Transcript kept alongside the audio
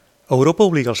Europa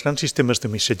obliga els grans sistemes de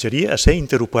missatgeria a ser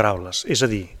interoperables, és a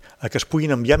dir, a que es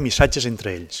puguin enviar missatges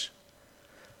entre ells.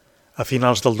 A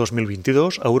finals del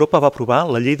 2022, Europa va aprovar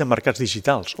la Llei de Mercats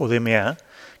Digitals, o DMA,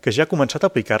 que ja ha començat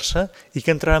a aplicar-se i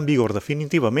que entrarà en vigor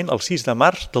definitivament el 6 de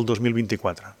març del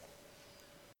 2024.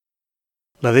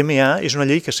 La DMA és una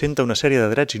llei que assenta una sèrie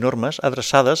de drets i normes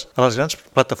adreçades a les grans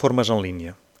plataformes en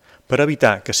línia, per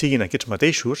evitar que siguin aquests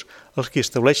mateixos els que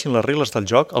estableixin les regles del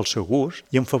joc al seu gust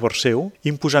i en favor seu,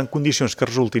 imposant condicions que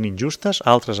resultin injustes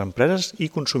a altres empreses i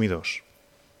consumidors.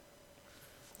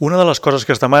 Una de les coses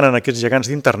que es demanen a aquests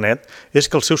gegants d'internet és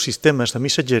que els seus sistemes de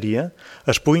missatgeria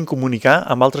es puguin comunicar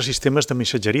amb altres sistemes de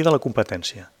missatgeria de la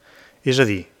competència. És a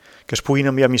dir, que es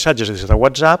puguin enviar missatges des de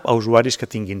WhatsApp a usuaris que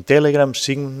tinguin Telegram,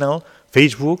 Signal,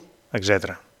 Facebook,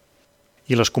 etc.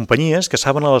 I les companyies, que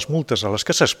saben les multes a les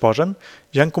que s'exposen,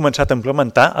 ja han començat a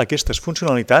implementar aquestes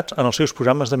funcionalitats en els seus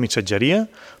programes de missatgeria,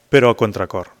 però a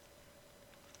contracor.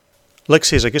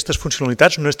 L'accés a aquestes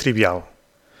funcionalitats no és trivial.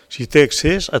 Si té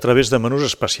accés a través de menús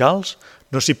especials,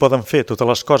 no s'hi poden fer totes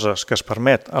les coses que es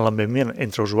permet a l'enviament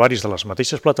entre usuaris de les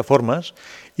mateixes plataformes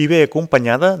i ve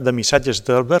acompanyada de missatges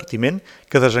d'advertiment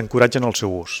que desencoratgen el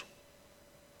seu ús.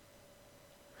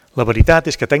 La veritat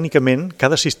és que tècnicament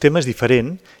cada sistema és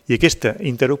diferent i aquesta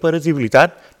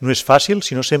interoperabilitat no és fàcil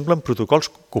si no s'emplen protocols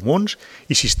comuns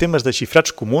i sistemes de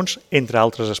xifrats comuns, entre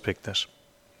altres aspectes.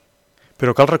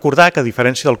 Però cal recordar que, a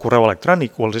diferència del correu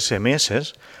electrònic o els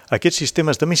SMS, aquests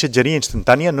sistemes de missatgeria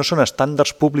instantània no són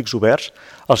estàndards públics oberts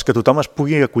als que tothom es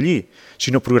pugui acollir,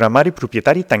 sinó programari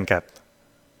propietari tancat.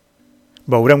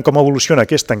 Veurem com evoluciona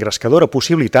aquesta engrescadora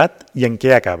possibilitat i en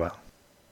què acaba.